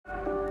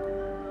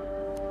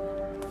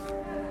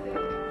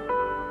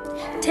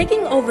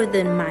Taking over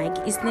the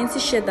mic is Nancy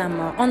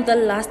Shedama on the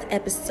last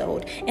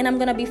episode, and I'm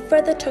going to be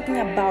further talking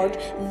about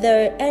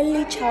the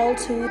early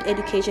childhood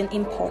education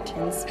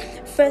importance.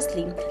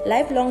 Firstly,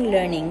 lifelong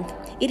learning.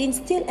 It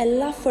instills a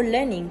love for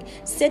learning,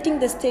 setting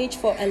the stage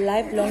for a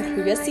lifelong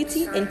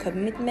curiosity and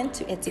commitment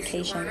to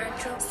education.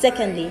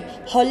 Secondly,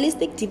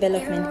 holistic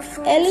development.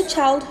 Early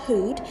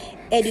childhood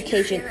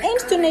education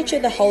aims to nurture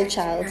the whole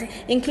child,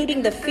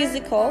 including the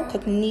physical,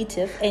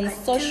 cognitive, and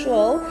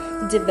social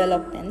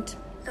development.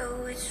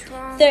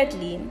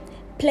 Thirdly,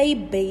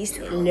 play-based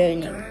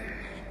learning.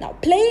 Now,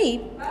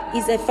 play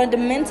is a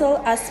fundamental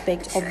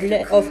aspect of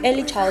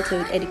early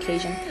childhood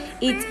education.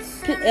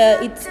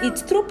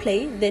 It's through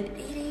play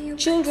that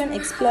children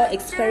explore,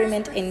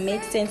 experiment, and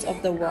make sense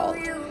of the world.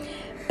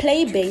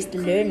 Play-based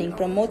learning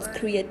promotes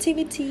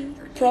creativity,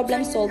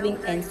 problem-solving,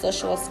 and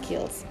social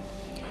skills.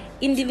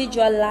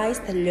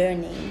 Individualized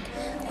learning.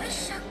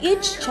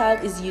 Each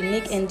child is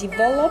unique and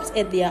develops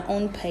at their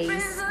own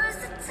pace.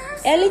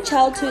 Early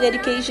childhood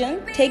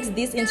education takes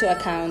this into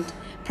account,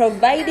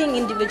 providing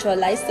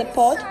individualized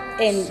support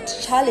and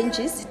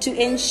challenges to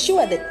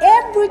ensure that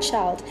every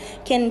child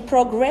can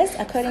progress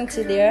according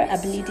to their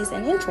abilities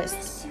and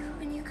interests.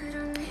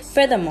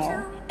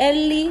 Furthermore,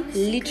 early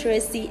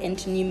literacy and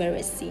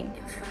numeracy.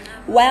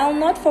 While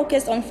not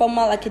focused on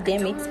formal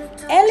academics,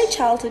 early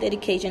childhood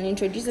education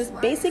introduces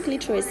basic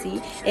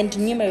literacy and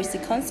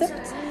numeracy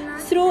concepts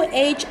through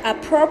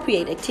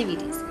age-appropriate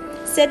activities,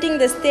 setting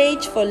the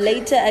stage for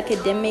later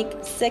academic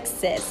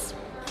success.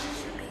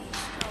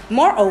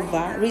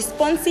 Moreover,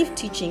 responsive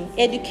teaching.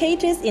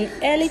 Educators in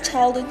early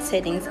childhood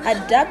settings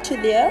adapt to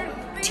their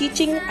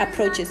teaching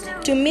approaches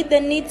to meet the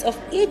needs of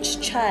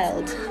each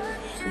child.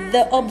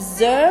 They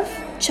observe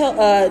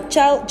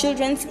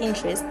children's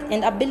interests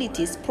and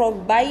abilities,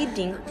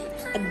 providing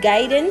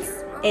guidance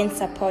and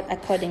support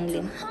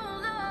accordingly.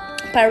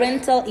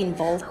 Parental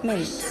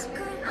involvement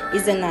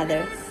is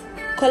another.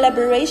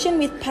 Collaboration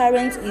with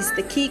parents is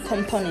the key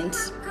component.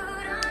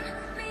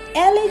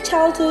 Early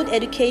childhood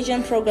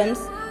education programs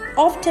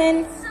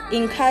often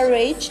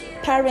encourage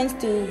parents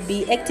to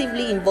be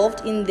actively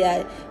involved in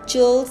their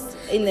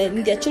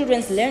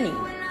children's learning,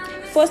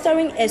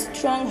 fostering a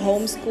strong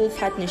homeschool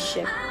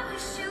partnership.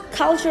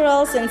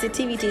 Cultural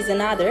sensitivity is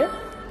another.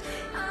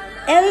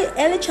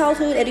 Early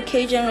childhood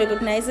education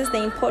recognizes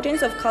the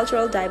importance of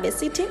cultural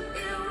diversity.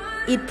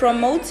 It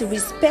promotes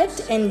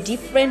respect and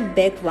different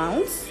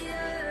backgrounds,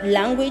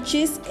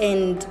 languages,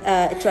 and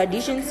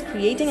traditions,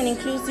 creating an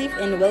inclusive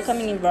and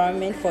welcoming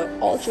environment for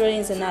all children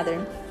is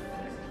another.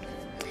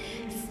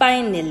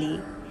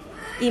 Finally,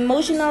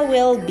 emotional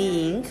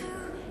well-being.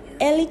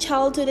 Early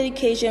childhood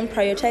education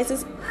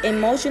prioritizes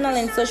emotional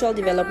and social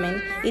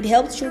development. It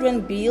helps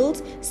children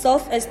build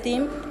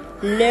self-esteem,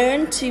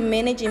 learn to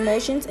manage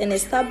emotions, and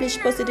establish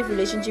positive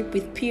relationships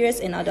with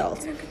peers and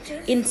adults.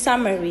 In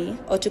summary,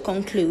 or to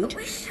conclude,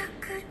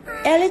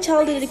 early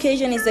childhood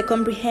education is a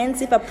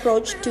comprehensive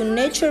approach to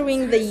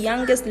nurturing the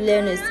youngest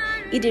learners.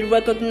 It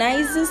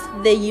recognizes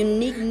the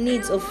unique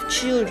needs of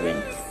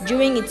children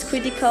during its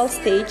critical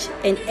stage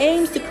and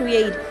aims to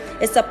create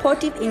a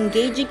supportive,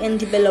 engaging, and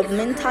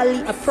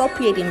developmentally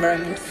appropriate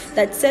environment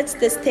that sets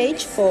the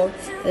stage for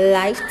a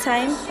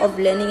lifetime of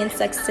learning and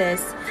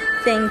success.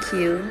 Thank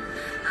you.